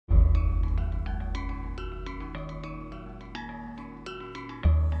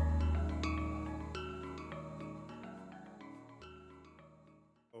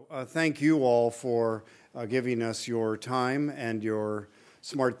thank you all for giving us your time and your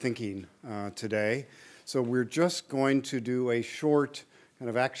smart thinking today. So we're just going to do a short kind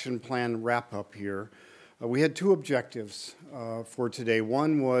of action plan wrap-up here. We had two objectives for today.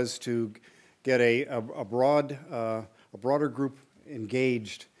 One was to get a broader group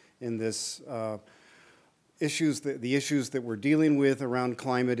engaged in this the issues that we're dealing with around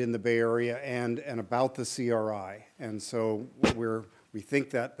climate in the Bay Area and about the CRI. And so we think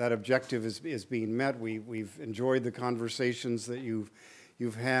that that objective is being met. We've enjoyed the conversations that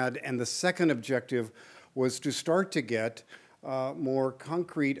you've had. And the second objective was to start to get more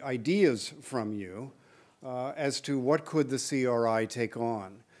concrete ideas from you as to what could the CRI take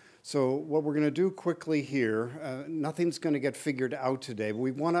on. So what we're going to do quickly here, nothing's going to get figured out today, but we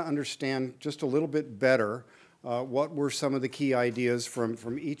want to understand just a little bit better what were some of the key ideas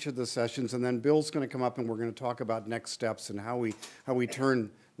from each of the sessions, and then Bill's going to come up and we're going to talk about next steps and how we turn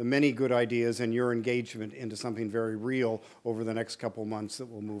the many good ideas and your engagement into something very real over the next couple months that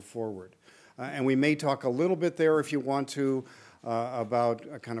will move forward. And we may talk a little bit there, if you want to, about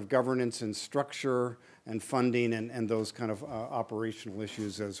a kind of governance and structure and funding and those kind of operational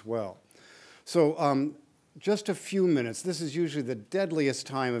issues as well. So just a few minutes. This is usually the deadliest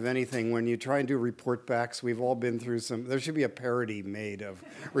time of anything when you try and do report backs. We've all been through some. There should be a parody made of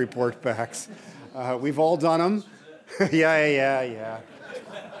report backs. We've all done them. Yeah.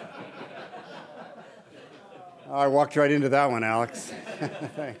 I walked right into that one, Alex.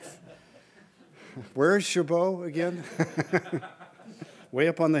 Thanks. Where is Chabot again? Way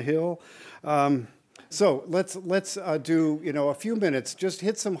up on the hill. So let's do a few minutes. Just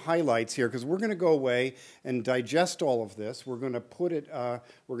hit some highlights here because we're going to go away and digest all of this. We're going to put it.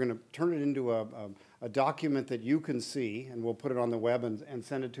 We're going to turn it into a document that you can see, and we'll put it on the web and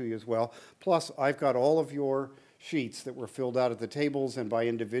send it to you as well. Plus, I've got all of your sheets that were filled out at the tables and by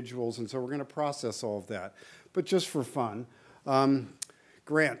individuals, and so we're going to process all of that. But just for fun.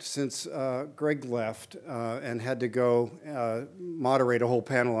 Grant, since Greg left and had to go moderate a whole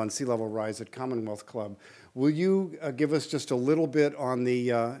panel on sea level rise at Commonwealth Club, will you give us just a little bit on the,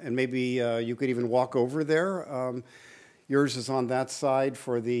 and maybe you could even walk over there. Yours is on that side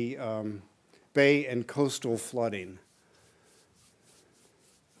for the bay and coastal flooding.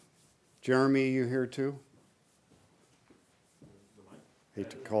 Jeremy, you here too? Hate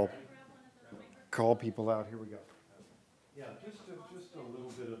to call people out. Here we go. Yeah, just a little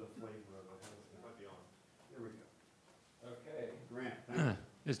bit of the flavor of it. It might be on. Here we go. Okay, Grant. Thank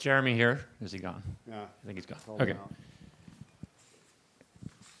you. Is Jeremy here? Is he gone? Yeah. I think he's gone. Okay.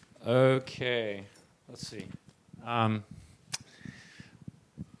 Okay. Let's see.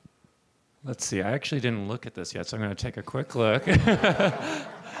 Let's see. I actually didn't look at this yet, so I'm going to take a quick look.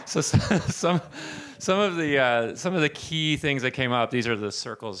 So some of the key things that came up. These are the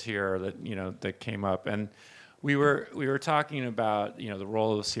circles here that came up, and we were talking about the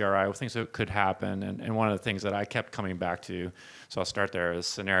role of the CRI, things that could happen, and one of the things that I kept coming back to, so I'll start there, is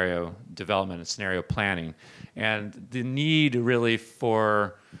scenario development and scenario planning, and the need really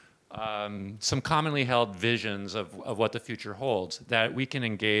for some commonly held visions of what the future holds, that we can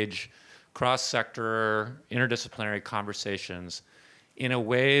engage cross-sector, interdisciplinary conversations in a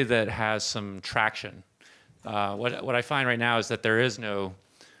way that has some traction. What I find right now is that there is no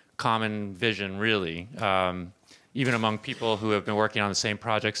common vision, really. Even among people who have been working on the same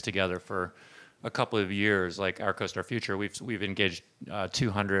projects together for a couple of years, like Our Coast, Our Future, we've engaged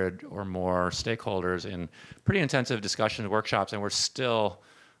 200 or more stakeholders in pretty intensive discussions, workshops, and we're still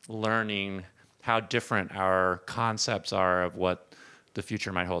learning how different our concepts are of what the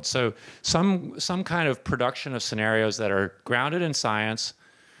future might hold. So some kind of production of scenarios that are grounded in science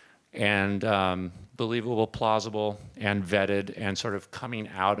and believable, plausible, and vetted, and sort of coming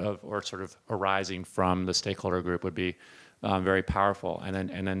out of or sort of arising from the stakeholder group would be very powerful. And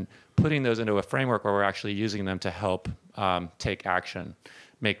then putting those into a framework where we're actually using them to help take action,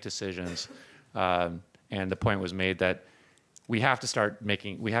 make decisions. And the point was made that we have to start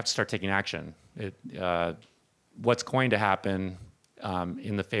taking action. What's going to happen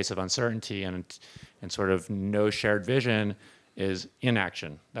in the face of uncertainty and sort of no shared vision is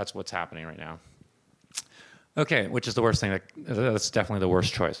inaction. That's what's happening right now. Okay, which is the worst thing. That's definitely the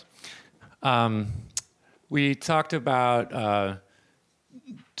worst choice. We talked about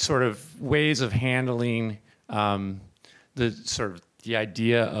sort of ways of handling the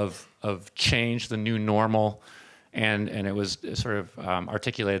idea of change, the new normal, and it was sort of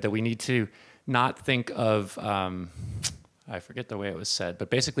articulated that we need to not think of I forget the way it was said, but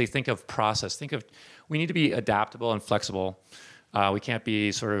basically think of process. We need to be adaptable and flexible. We can't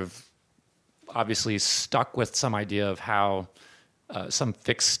be sort of obviously stuck with some idea of how some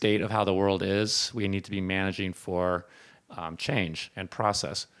fixed state of how the world is. We need to be managing for change and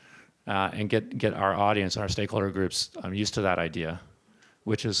process, and get our audience, our stakeholder groups used to that idea,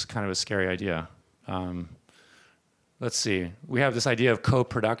 which is kind of a scary idea. Let's see. We have this idea of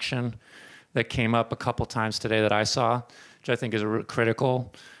co-production that came up a couple times today that I saw, which I think is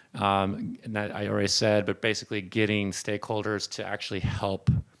critical. And that I already said, but basically getting stakeholders to actually help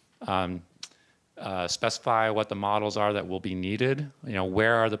specify what the models are that will be needed. You know,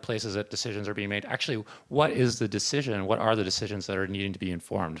 where are the places that decisions are being made? Actually, what is the decision? What are the decisions that are needing to be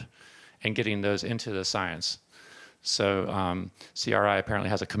informed? And getting those into the science. So CRI apparently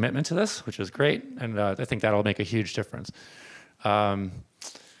has a commitment to this, which is great, and I think that'll make a huge difference.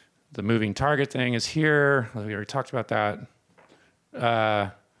 The moving target thing is here. We already talked about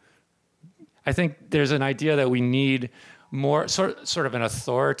that. I think there's an idea that we need more sort of an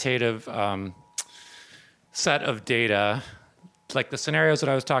authoritative set of data, like the scenarios that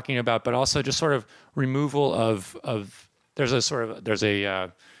I was talking about, but also just sort of removal of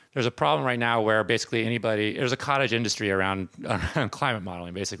there's a problem right now where basically there's a cottage industry around climate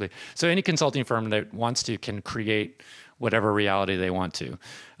modeling, basically. So any consulting firm that wants to can create whatever reality they want to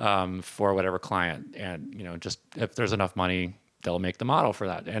for whatever client, and just if there's enough money, they'll make the model for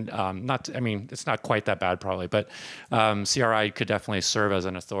that. And it's not quite that bad probably, but CRI could definitely serve as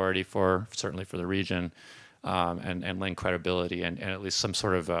an authority certainly for the region, and lend credibility and at least some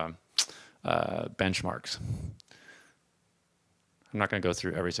sort of benchmarks. I'm not going to go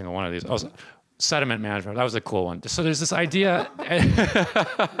through every single one of these. Oh, sediment management, that was a cool one. So there's this idea.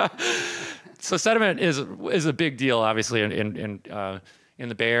 So sediment is a big deal, obviously, in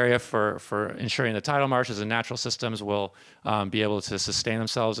the Bay Area for ensuring the tidal marshes and natural systems will be able to sustain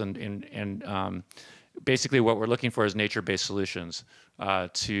themselves. And basically what we're looking for is nature-based solutions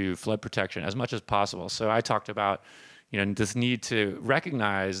to flood protection as much as possible. So I talked about this need to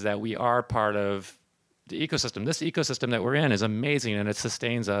recognize that we are part of the ecosystem. This ecosystem that we're in is amazing, and it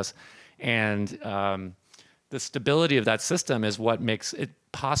sustains us. And the stability of that system is what makes it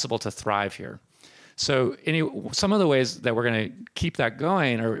possible to thrive here. So some of the ways that we're going to keep that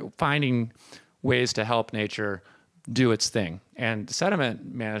going are finding ways to help nature do its thing. And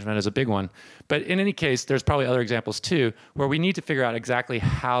sediment management is a big one. But in any case, there's probably other examples too, where we need to figure out exactly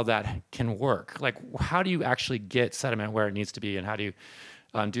how that can work. Like, how do you actually get sediment where it needs to be, and how do you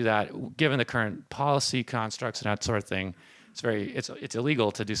do that given the current policy constructs and that sort of thing? It's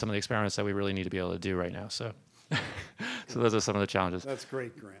illegal to do some of the experiments that we really need to be able to do right now. So, so those are some of the challenges. That's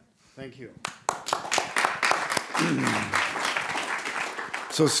great, Grant. Thank you.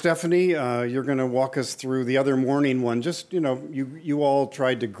 So Stephanie, you're going to walk us through the other morning one. Just, you all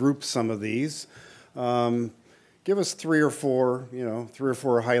tried to group some of these. Give us three or four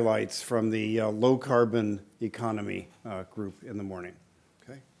highlights from the low carbon economy group in the morning.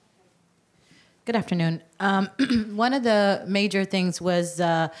 Okay. Good afternoon. One of the major things was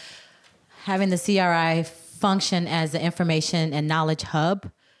having the CRI function as the information and knowledge hub.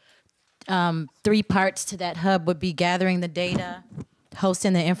 3 parts to that hub would be gathering the data,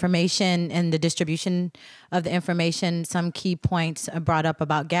 hosting the information, and the distribution of the information. Some key points brought up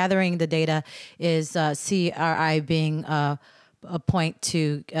about gathering the data is CRI being a point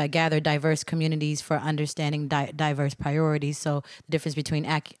to gather diverse communities for understanding diverse priorities. So the difference between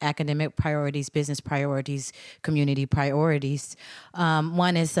academic priorities, business priorities, community priorities.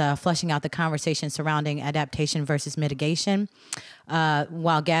 One is flushing out the conversation surrounding adaptation versus mitigation,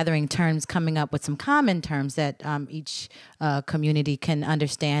 while gathering terms, coming up with some common terms that each community can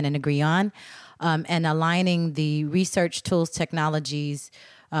understand and agree on, and aligning the research tools, technologies,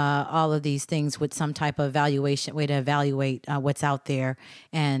 all of these things with some type of way to evaluate what's out there,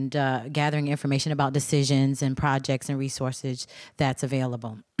 and gathering information about decisions and projects and resources that's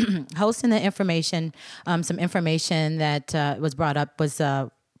available. Hosting the information, some information that was brought up was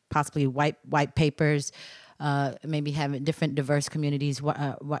possibly white papers, maybe having different diverse communities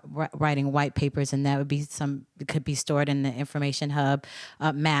writing white papers, and that would be it could be stored in the information hub,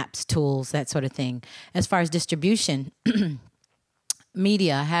 maps, tools, that sort of thing. As far as distribution,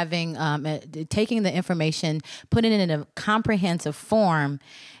 media having taking the information, putting it in a comprehensive form,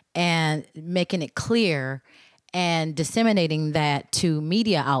 and making it clear, and disseminating that to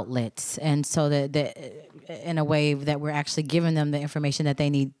media outlets, and so that in a way that we're actually giving them the information that they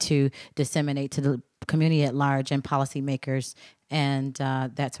need to disseminate to the community at large and policymakers and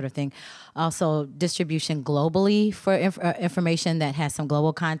that sort of thing. Also, distribution globally for information that has some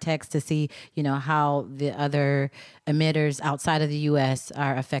global context to see, how the other emitters outside of the U.S.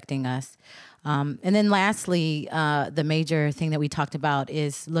 are affecting us. And then lastly, the major thing that we talked about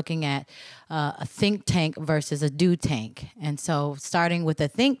is looking at a think tank versus a do tank. And so starting with a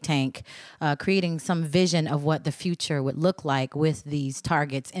think tank, creating some vision of what the future would look like with these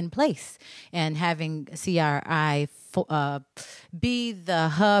targets in place, and having CRI be the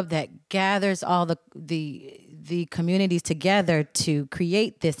hub that gathers all the communities together to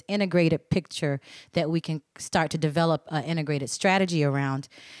create this integrated picture that we can start to develop an integrated strategy around.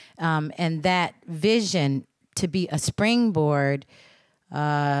 And that vision to be a springboard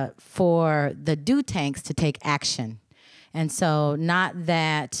for the do tanks to take action. And so not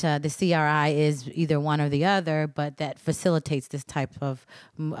that the CRI is either one or the other, but that facilitates this type of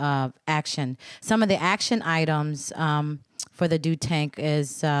action. Some of the action items for the do tank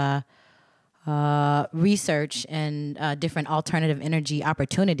is research and different alternative energy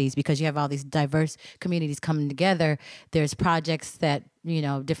opportunities, because you have all these diverse communities coming together. There's projects that, you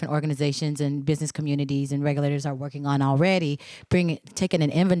know, different organizations and business communities and regulators are working on already, taking an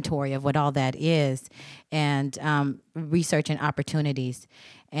inventory of what all that is, and researching opportunities,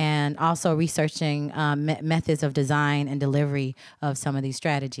 and also researching methods of design and delivery of some of these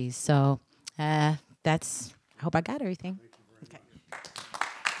strategies. So I hope I got everything. Okay.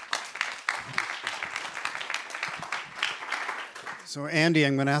 So Andy,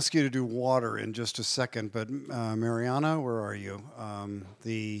 I'm going to ask you to do water in just a second, but Mariana, where are you?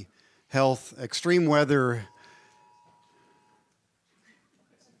 The health, extreme weather.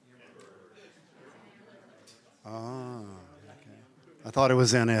 Okay. I thought it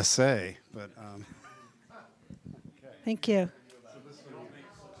was NSA, but. Thank you.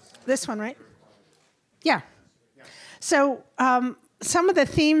 This one, right? Yeah. So some of the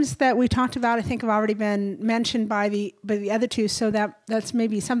themes that we talked about, I think, have already been mentioned by the other two, so that's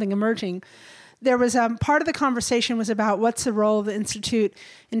maybe something emerging. There was part of the conversation was about what's the role of the Institute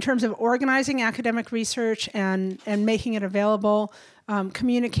in terms of organizing academic research and making it available,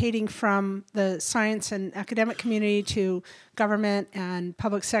 communicating from the science and academic community to government and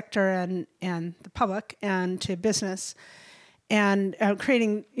public sector and the public and to business, and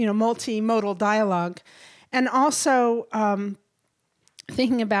creating, you know, multimodal dialogue, and also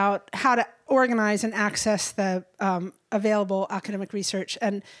thinking about how to organize and access the available academic research.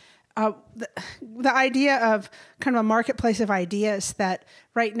 And the idea of kind of a marketplace of ideas, that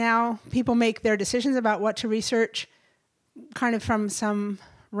right now people make their decisions about what to research kind of from some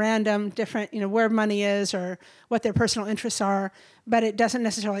random different, you know, where money is or what their personal interests are, but it doesn't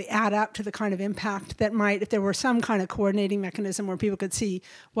necessarily add up to the kind of impact that might, if there were some kind of coordinating mechanism where people could see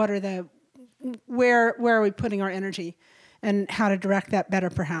where are we putting our energy and how to direct that better,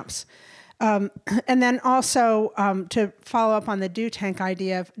 perhaps. And then also to follow up on the do tank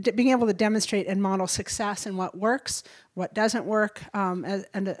idea of being able to demonstrate and model success and what works, what doesn't work,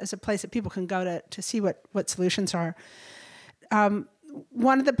 as a place that people can go to see what solutions are.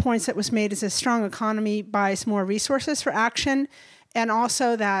 One of the points that was made is a strong economy buys more resources for action, and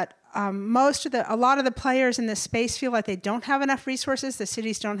also that a lot of the players in this space feel like they don't have enough resources. The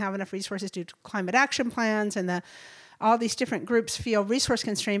cities don't have enough resources due to climate action plans, and all these different groups feel resource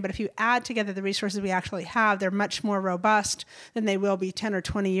constrained, but if you add together the resources we actually have, they're much more robust than they will be 10 or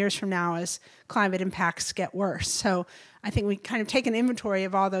 20 years from now as climate impacts get worse. So I think we kind of take an inventory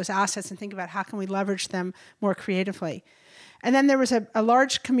of all those assets and think about how can we leverage them more creatively. And then there was a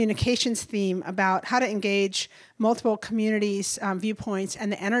large communications theme about how to engage multiple communities' viewpoints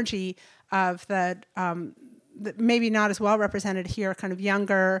and the energy of the maybe not as well represented here, kind of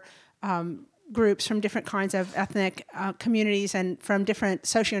younger groups from different kinds of ethnic communities and from different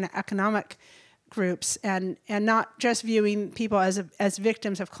socioeconomic groups, and not just viewing people as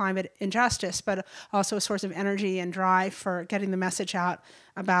victims of climate injustice, but also a source of energy and drive for getting the message out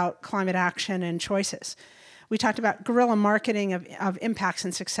about climate action and choices. We talked about guerrilla marketing of impacts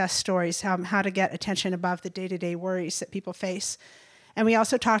and success stories, how to get attention above the day-to-day worries that people face. And we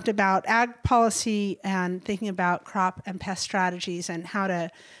also talked about ag policy and thinking about crop and pest strategies and how to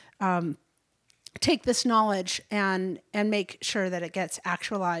take this knowledge and make sure that it gets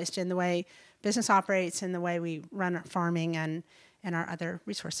actualized in the way business operates, in the way we run our farming and our other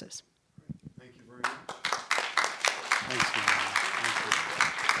resources. Thank you very much. Thanks, Mariana.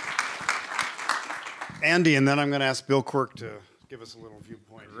 Andy, and then I'm going to ask Bill Quirk to give us a little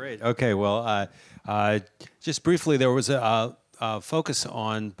viewpoint. Great. Okay. Well, just briefly, there was a focus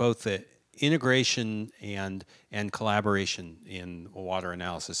on both the integration and collaboration in water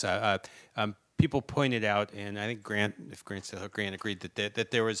analysis. People pointed out, and I think Grant agreed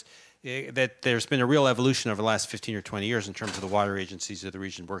that there's been a real evolution over the last 15 or 20 years in terms of the water agencies of the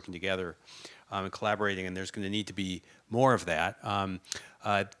region working together and collaborating, and there's going to need to be more of that.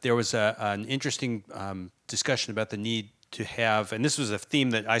 there was an interesting discussion about the need to have, and this was a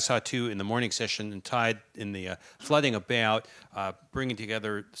theme that I saw too in the morning session and tied in the flooding, about bringing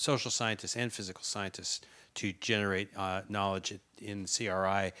together social scientists and physical scientists to generate knowledge in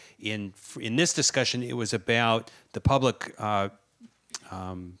CRI. In this discussion, it was about the public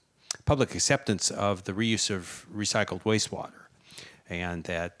acceptance of the reuse of recycled wastewater, and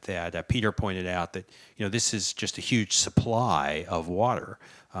that Peter pointed out that this is just a huge supply of water,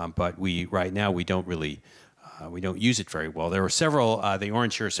 but right now we don't really we don't use it very well. There were several. The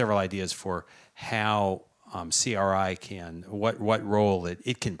orange here are several ideas for how CRI can, what role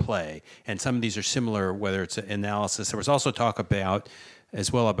it can play, and some of these are similar, whether it's analysis. There was also talk about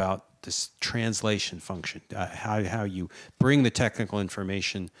this translation function, how you bring the technical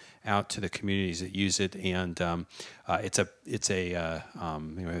information out to the communities that use it, and the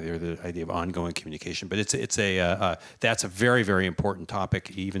idea of ongoing communication. But that's a very, very important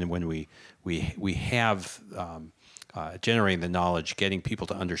topic, even when we have generating the knowledge, getting people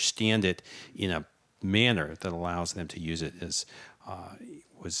to understand it in a manner that allows them to use it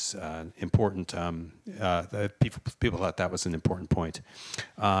was important. People thought that was an important point,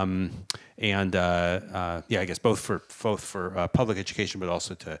 I guess both for public education, but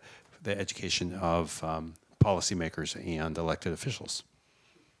also to the education of policymakers and elected officials.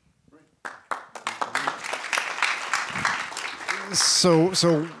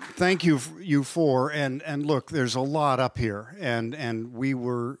 So thank you for and look, there's a lot up here, and we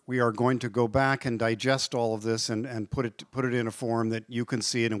are going to go back and digest all of this and put it in a form that you can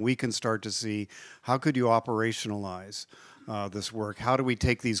see it and we can start to see how could you operationalize this work. How do we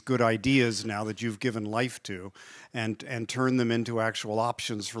take these good ideas now that you've given life to and turn them into actual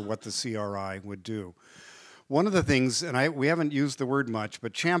options for what the CRI would do? One of the things, and we haven't used the word much,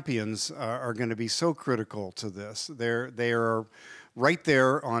 but champions are going to be so critical to this. They are right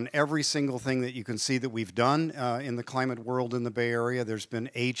there on every single thing that you can see that we've done in the climate world in the Bay Area. There's been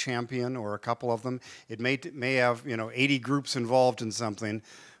a champion or a couple of them. It may have 80 groups involved in something,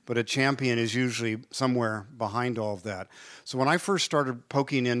 but a champion is usually somewhere behind all of that. So when I first started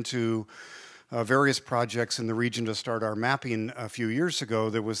poking into various projects in the region to start our mapping a few years ago,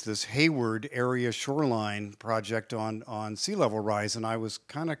 there was this Hayward area shoreline project on sea level rise, and I was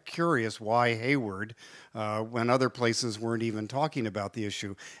kind of curious why Hayward when other places weren't even talking about the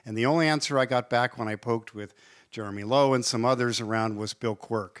issue. And the only answer I got back when I poked with Jeremy Lowe and some others around was Bill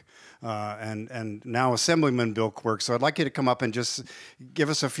Quirk. And now Assemblyman Bill Quirk. So I'd like you to come up and just give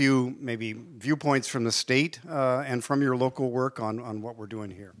us a few maybe viewpoints from the state and from your local work on what we're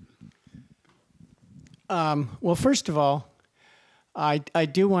doing here. Well, first of all, I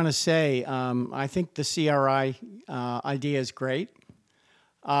do want to say I think the CRI idea is great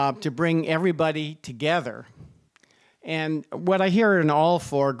to bring everybody together. And what I hear in all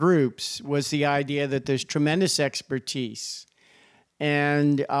four groups was the idea that there's tremendous expertise.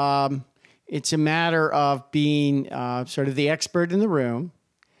 And it's a matter of being sort of the expert in the room,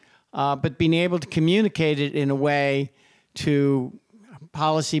 but being able to communicate it in a way to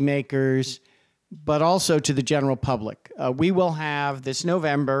policymakers, but also to the general public. We will have this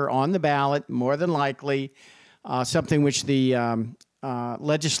November on the ballot, more than likely, something which the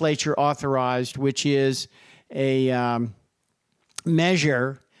legislature authorized, which is a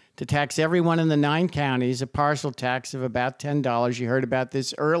measure to tax everyone in the 9 counties, a partial tax of about $10. You heard about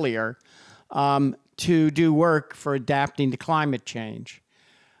this earlier, to do work for adapting to climate change.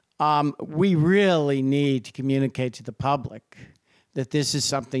 We really need to communicate to the public that this is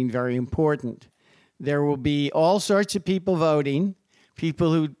something very important. There will be all sorts of people voting,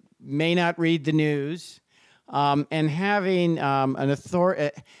 people who may not read the news, and having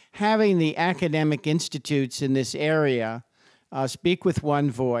having the academic institutes in this area speak with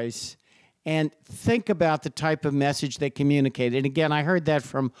one voice and think about the type of message they communicate. And again, I heard that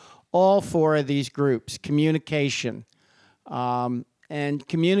from all 4 of these groups: communication, and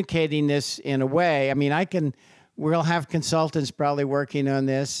communicating this in a way. I mean, we'll have consultants probably working on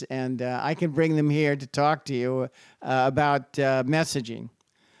this, and I can bring them here to talk to you about messaging.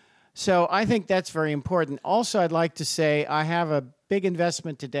 So I think that's very important. Also, I'd like to say I have a big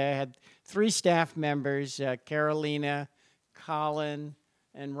investment today. I had 3 staff members, Carolina, Colin,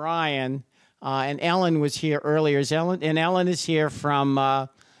 and Ryan, and Ellen was here earlier. Ellen is here from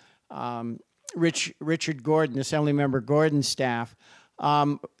Richard Gordon, Assemblymember Gordon's staff.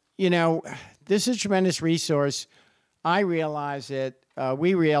 This is a tremendous resource. I realize it.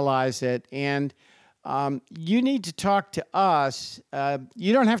 We realize it. And you need to talk to us.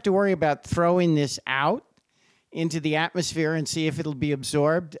 You don't have to worry about throwing this out into the atmosphere and see if it'll be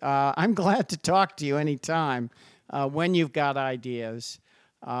absorbed. I'm glad to talk to you anytime when you've got ideas.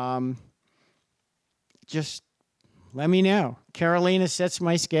 just let me know. Carolina sets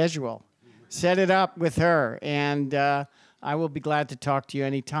my schedule. Set it up with her, and I will be glad to talk to you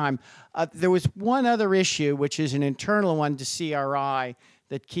anytime. There was one other issue, which is an internal one to CRI,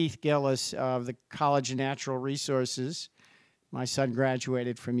 that Keith Gillis of the College of Natural Resources, my son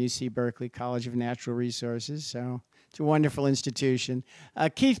graduated from UC Berkeley College of Natural Resources, so it's a wonderful institution.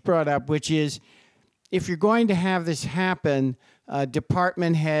 Keith brought up, which is, if you're going to have this happen,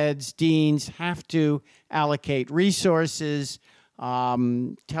 department heads, deans have to allocate resources,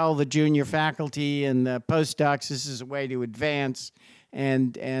 tell the junior faculty and the postdocs this is a way to advance,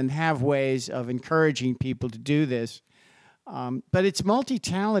 and have ways of encouraging people to do this. But it's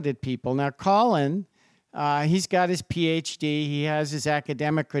multi-talented people. Now, Colin, he's got his PhD, he has his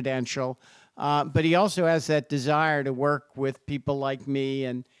academic credential, but he also has that desire to work with people like me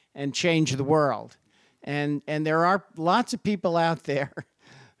and change the world. And there are lots of people out there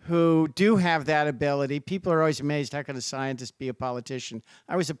who do have that ability. People are always amazed, how can a scientist be a politician?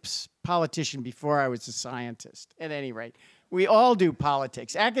 I was a politician before I was a scientist, at any rate. We all do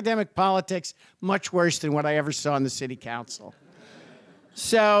politics. Academic politics, much worse than what I ever saw in the city council.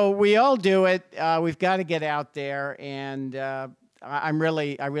 So we all do it. We've got to get out there, and I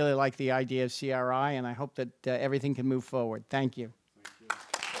really like the idea of CRI, and I hope that everything can move forward. Thank you.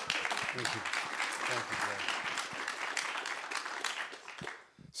 Thank you. Thank you, Greg.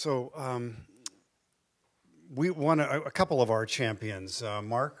 So we won a couple of our champions.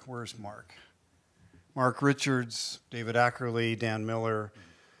 Mark, where's Mark? Mark Richards, David Ackerley, Dan Miller,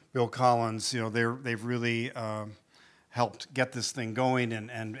 Bill Collins. You know, they've really helped get this thing going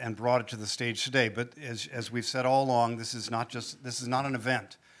and brought it to the stage today. But as we've said all along, this is not an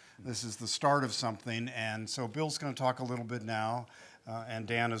event. This is the start of something. And so Bill's going to talk a little bit now, and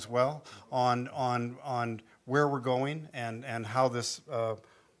Dan as well, on where we're going and how this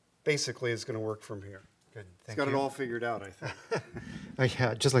basically is going to work from here. Good. He's got it all figured out, I think.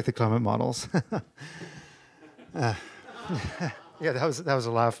 Yeah, just like the climate models. Yeah, that was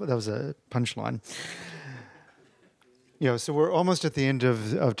a laugh. That was a punchline. You know, so we're almost at the end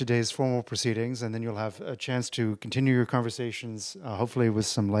of today's formal proceedings, and then you'll have a chance to continue your conversations, hopefully with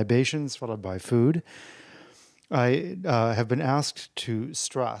some libations followed by food. I have been asked to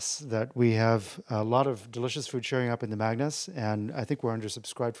stress that we have a lot of delicious food showing up in the Magnus, and I think we're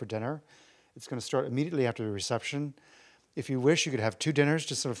undersubscribed for dinner. It's going to start immediately after the reception. If you wish, you could have 2 dinners.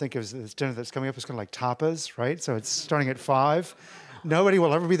 Just sort of think of this dinner that's coming up as kind of like tapas, right? So it's starting at 5. Nobody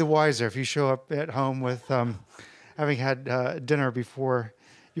will ever be the wiser if you show up at home with having had dinner before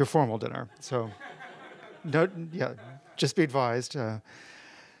your formal dinner. So, just be advised.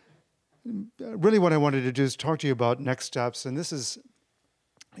 Really, what I wanted to do is talk to you about next steps, and this is,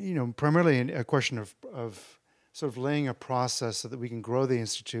 you know, primarily a question of sort of laying a process so that we can grow the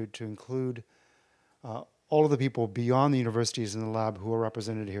Institute to include all of the people beyond the universities and the lab who are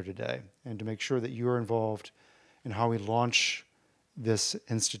represented here today, and to make sure that you're involved in how we launch this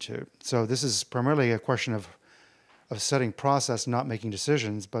Institute. So this is primarily a question of setting process, not making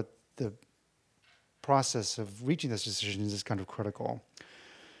decisions, but the process of reaching those decisions is kind of critical.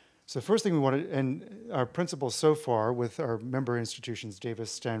 So the first thing we wanted, and our principles so far with our member institutions,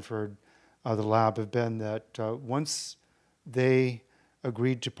 Davis, Stanford, the lab, have been that once they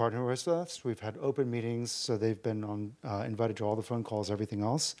agreed to partner with us, we've had open meetings, so they've been invited to all the phone calls, everything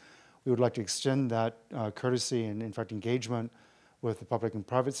else. We would like to extend that courtesy and, in fact, engagement with the public and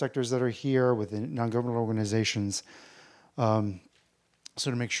private sectors that are here, with the non-governmental organizations, so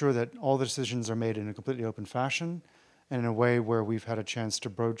to make sure that all the decisions are made in a completely open fashion and in a way where we've had a chance to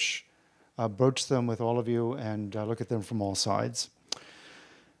broach them with all of you and look at them from all sides.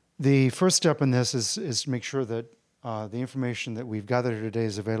 The first step in this is to make sure that the information that we've gathered here today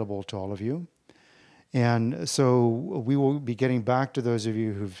is available to all of you. And so we will be getting back to those of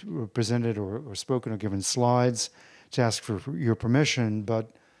you who've presented or spoken or given slides to ask for your permission,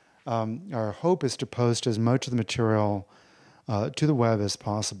 but our hope is to post as much of the material to the web as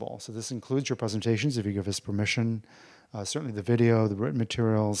possible. So this includes your presentations, if you give us permission, certainly the video, the written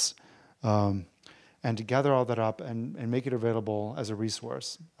materials, and to gather all that up and make it available as a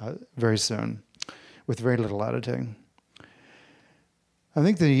resource very soon, with very little editing. I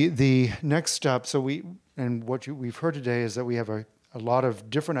think the next step, we've heard today is that we have a lot of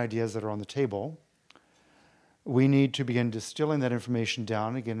different ideas that are on the table. We need to begin distilling that information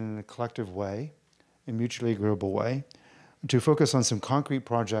down, again, in a collective way, a mutually agreeable way, to focus on some concrete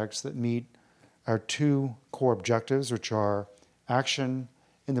projects that meet our 2 core objectives, which are action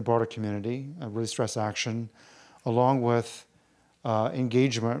in the broader community, I really stress action, along with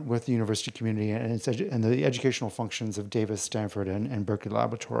engagement with the university community and, and the educational functions of Davis, Stanford, and Berkeley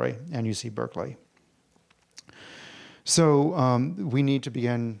Laboratory and UC Berkeley. So we need to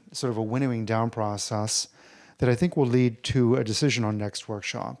begin sort of a winnowing down process that I think will lead to a decision on next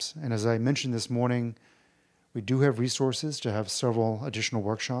workshops. And as I mentioned this morning, we do have resources to have several additional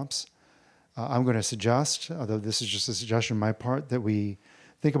workshops. I'm going to suggest, although this is just a suggestion on my part, that we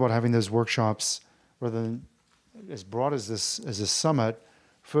think about having those workshops rather than as broad as this summit,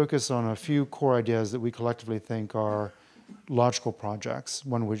 focus on a few core ideas that we collectively think are logical projects,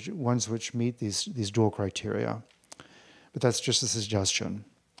 ones which meet these dual criteria. But that's just a suggestion.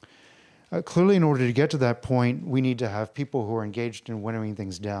 Clearly, in order to get to that point, we need to have people who are engaged in winnowing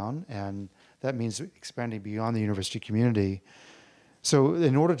things down, and that means expanding beyond the university community. So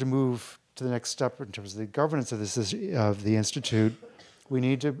in order to move to the next step in terms of the governance of the Institute, we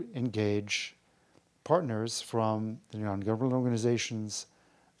need to engage partners from the non-governmental organizations,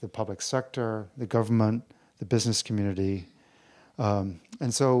 the public sector, the government, the business community. And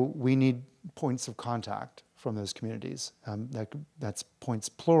so we need points of contact from those communities. That's points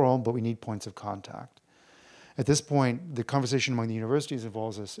plural, but we need points of contact. At this point, the conversation among the universities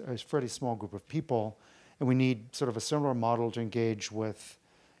involves a fairly small group of people, and we need sort of a similar model to engage with,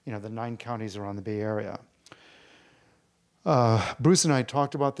 the 9 counties around the Bay Area. Bruce and I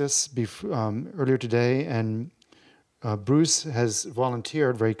talked about this earlier today, and Bruce has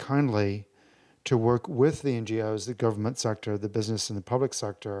volunteered very kindly to work with the NGOs, the government sector, the business and the public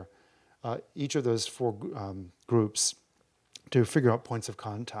sector, each of those 4 groups, to figure out points of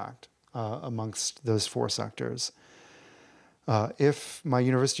contact amongst those 4 sectors. If my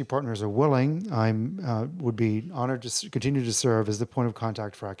university partners are willing, I would be honored to continue to serve as the point of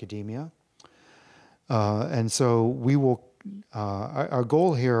contact for academia. And so we will, our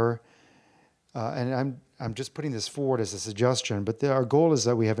goal here, and I'm just putting this forward as a suggestion, but our goal is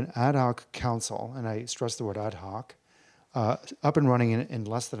that we have an ad hoc council, and I stress the word ad hoc, up and running in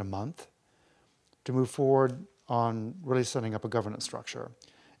less than a month to move forward on really setting up a governance structure.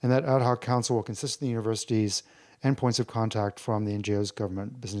 And that ad hoc council will consist of the universities and points of contact from the NGOs,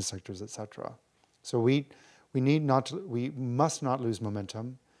 government, business sectors, et cetera. So we must not lose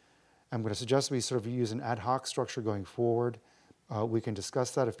momentum. I'm going to suggest we sort of use an ad hoc structure going forward. We can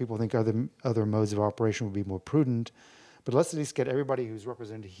discuss that if people think other modes of operation would be more prudent. But let's at least get everybody who's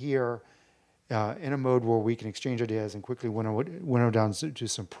represented here in a mode where we can exchange ideas and quickly winnow down to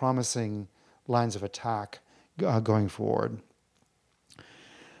some promising lines of attack going forward.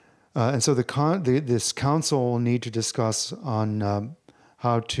 And so this council will need to discuss on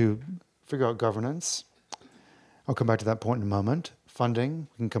how to figure out governance. I'll come back to that point in a moment. Funding,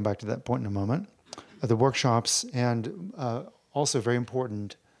 we can come back to that point in a moment. The workshops, and also very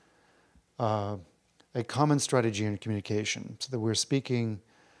important, a common strategy in communication, so that we're speaking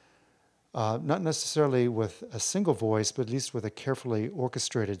not necessarily with a single voice, but at least with a carefully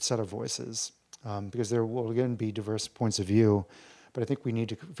orchestrated set of voices, because there will again be diverse points of view. But I think we need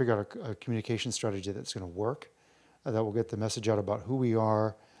to figure out a communication strategy that's going to work, that will get the message out about who we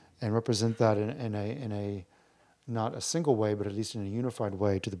are and represent that in a not a single way, but at least in a unified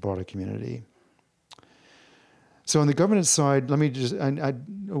way to the broader community. So on the governance side, let me just, I'm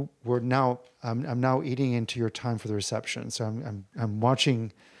now eating into your time for the reception. So I'm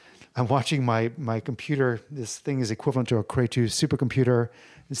watching my computer. This thing is equivalent to a CRI 2 supercomputer.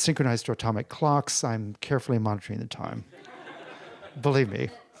 It's synchronized to atomic clocks. I'm carefully monitoring the time. Believe me.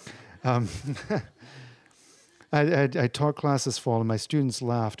 I taught class this fall, and my students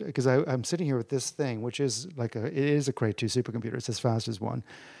laughed because I'm sitting here with this thing, which is it is a CRI 2 supercomputer. It's as fast as one.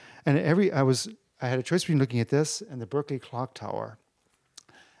 And I had a choice between looking at this and the Berkeley Clock Tower.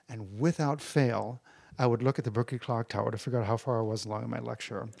 And without fail, I would look at the Berkeley Clock Tower to figure out how far I was along in my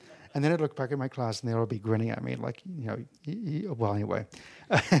lecture. And then I'd look back at my class, and they'd all be grinning at me like, well, anyway.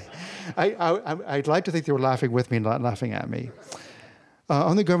 I'd like to think they were laughing with me, not laughing at me.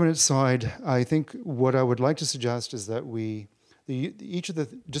 On the governance side, I think what I would like to suggest is that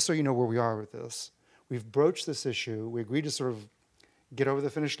just so you know where we are with this, we've broached this issue. We agreed to sort of get over the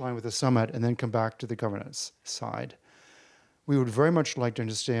finish line with the summit and then come back to the governance side. We would very much like to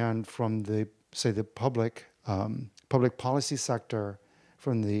understand from the public policy sector,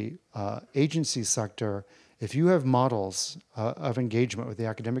 from the agency sector, if you have models of engagement with the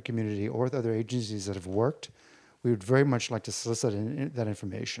academic community or with other agencies that have worked, we would very much like to solicit that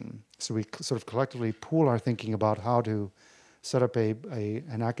information. So we sort of collectively pool our thinking about how to set up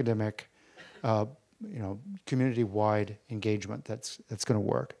an academic, community-wide engagement that's going to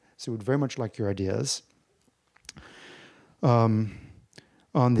work. So we'd very much like your ideas. On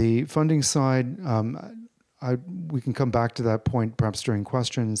the funding side, we can come back to that point perhaps during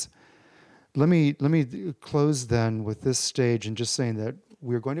questions. Let me close then with this stage and just saying that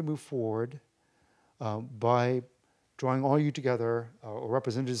we're going to move forward by drawing all you together, or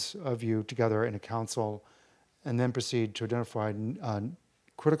representatives of you together in a council, and then proceed to identify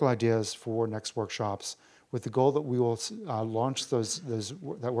critical ideas for next workshops, with the goal that we will launch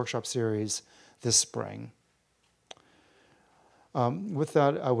that workshop series this spring. With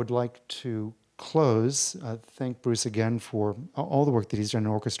that, I would like to close. Thank Bruce again for all the work that he's done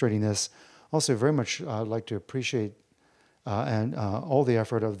in orchestrating this. Also, very much like to appreciate all the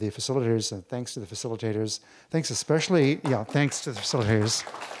effort of the facilitators, and thanks to the facilitators. Thanks especially, thanks to the facilitators.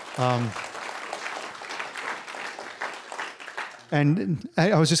 And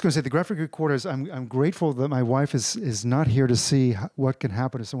I was just going to say, the graphic recorders, I'm grateful that my wife is not here to see what can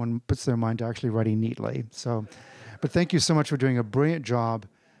happen if someone puts their mind to actually writing neatly. So, but thank you so much for doing a brilliant job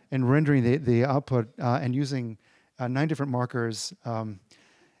in rendering the output and using 9 different markers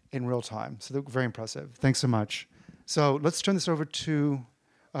in real time. So they're very impressive. Thanks so much. So let's turn this over to,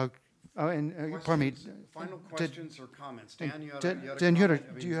 pardon me. Final questions or comments? Dan,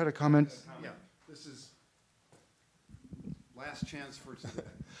 you had a comment? Yeah, this is last chance for today.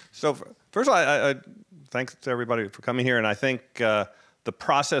 So first of all, I thanks to everybody for coming here, and I think the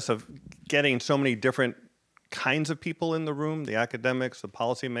process of getting so many different kinds of people in the room, the academics, the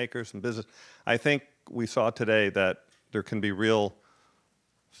policymakers, and business, I think we saw today that there can be real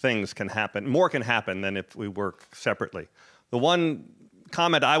things can happen, more can happen than if we work separately. The one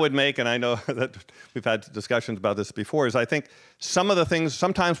comment I would make, and I know that we've had discussions about this before, is I think some of the things,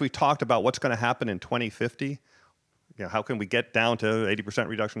 sometimes we talked about what's going to happen in 2050. You know, how can we get down to 80%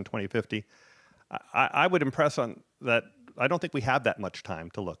 reduction in 2050? I would impress on that I don't think we have that much time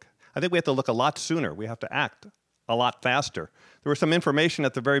to look. I think we have to look a lot sooner. We have to act a lot faster. There was some information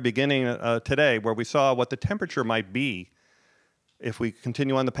at the very beginning today where we saw what the temperature might be if we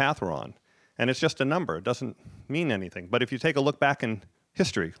continue on the path we're on. And it's just a number. It doesn't mean anything. But if you take a look back in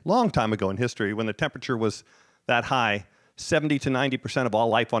history, long time ago in history, when the temperature was that high, 70 to 90% of all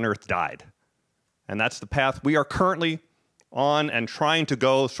life on Earth died. And that's the path we are currently on and trying to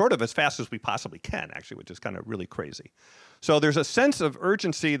go sort of as fast as we possibly can, actually, which is kind of really crazy. So there's a sense of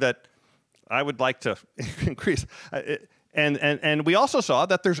urgency that I would like to increase. And we also saw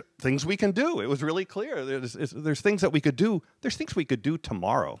that there's things we can do. It was really clear. There's things that we could do. There's things we could do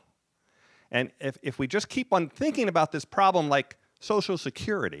tomorrow. And if we just keep on thinking about this problem like Social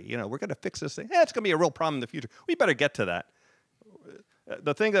Security, you know, we're going to fix this thing. It's going to be a real problem in the future. We better get to that.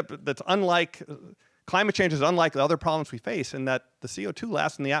 The thing that's unlike, climate change is unlike the other problems we face in that the CO2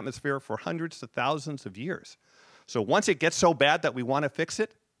 lasts in the atmosphere for hundreds to thousands of years. So once it gets so bad that we want to fix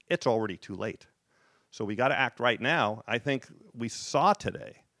it, it's already too late. So we got to act right now. I think we saw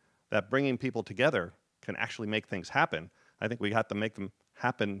today that bringing people together can actually make things happen. I think we have to make them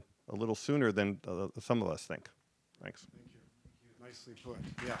happen a little sooner than some of us think. Thanks. Thank you. Nicely put.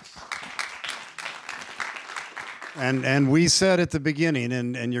 Yes. And we said at the beginning,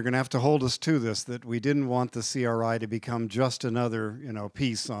 and you're going to have to hold us to this, that we didn't want the CRI to become just another,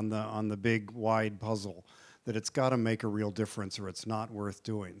 piece on the big wide puzzle. That it's got to make a real difference or it's not worth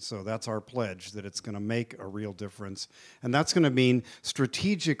doing. So that's our pledge, that it's going to make a real difference. And that's going to mean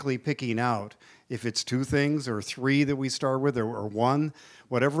strategically picking out if it's 2 things or 3 that we start with or 1,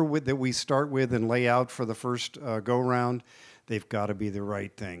 whatever that we start with and lay out for the first go-round, they've got to be the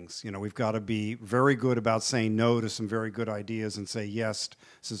right things. We've got to be very good about saying no to some very good ideas and say yes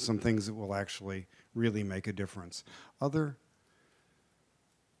to some things that will actually really make a difference. Other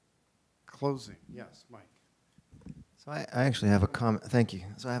closing? Yes, Mike. So I actually have a comment. Thank you.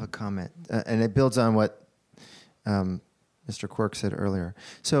 So I have a comment, and it builds on what Mr. Quirk said earlier.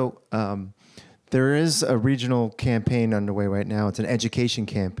 So there is a regional campaign underway right now. It's an education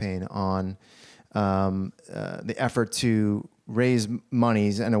campaign on the effort to raise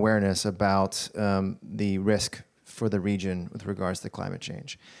monies and awareness about the risk for the region with regards to climate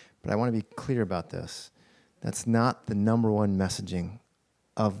change. But I want to be clear about this. That's not the #1 messaging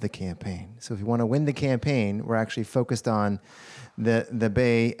of the campaign. So if you want to win the campaign, we're actually focused on the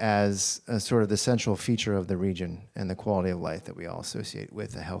Bay as a sort of the central feature of the region and the quality of life that we all associate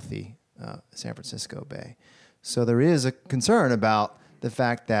with a healthy San Francisco Bay. So there is a concern about the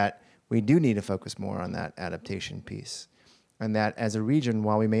fact that we do need to focus more on that adaptation piece. And that as a region,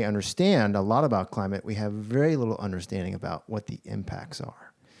 while we may understand a lot about climate, we have very little understanding about what the impacts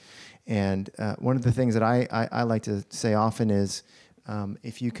are. And one of the things that I like to say often is,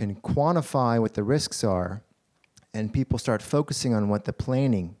 if you can quantify what the risks are and people start focusing on what the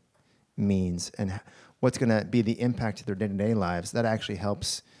planning means and what's going to be the impact to their day-to-day lives, that actually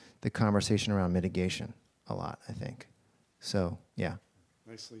helps the conversation around mitigation a lot, I think. So, yeah.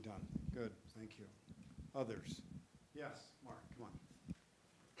 Nicely done. Good. Thank you. Others? Yes, Mark, come on.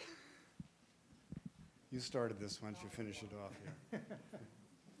 You started this. Why don't you finish it off here?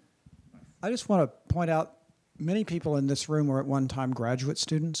 I just want to point out many people in this room were at one time graduate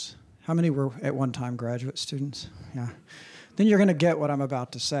students. How many were at one time graduate students? Yeah. Then you're going to get what I'm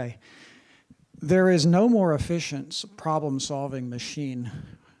about to say. There is no more efficient problem-solving machine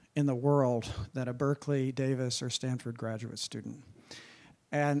in the world than a Berkeley, Davis, or Stanford graduate student.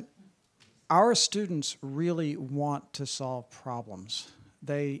 And our students really want to solve problems.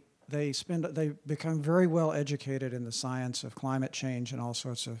 They become very well educated in the science of climate change and all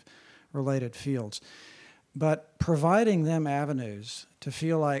sorts of related fields. But providing them avenues to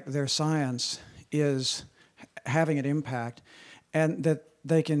feel like their science is having an impact and that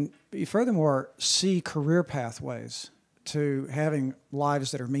they can furthermore see career pathways to having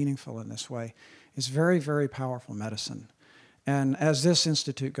lives that are meaningful in this way is very, very powerful medicine. And as this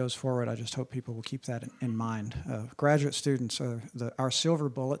institute goes forward, I just hope people will keep that in mind. Graduate students are our silver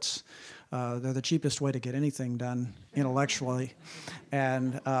bullets. They're the cheapest way to get anything done intellectually.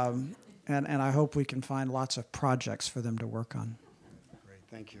 And I hope we can find lots of projects for them to work on. Great.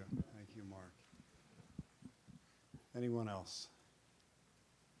 Thank you. Thank you, Mark. Anyone else?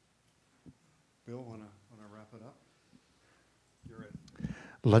 Bill, want to wrap it up? You're it.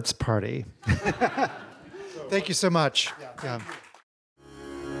 Let's party. Thank you so much. Yeah, thank you.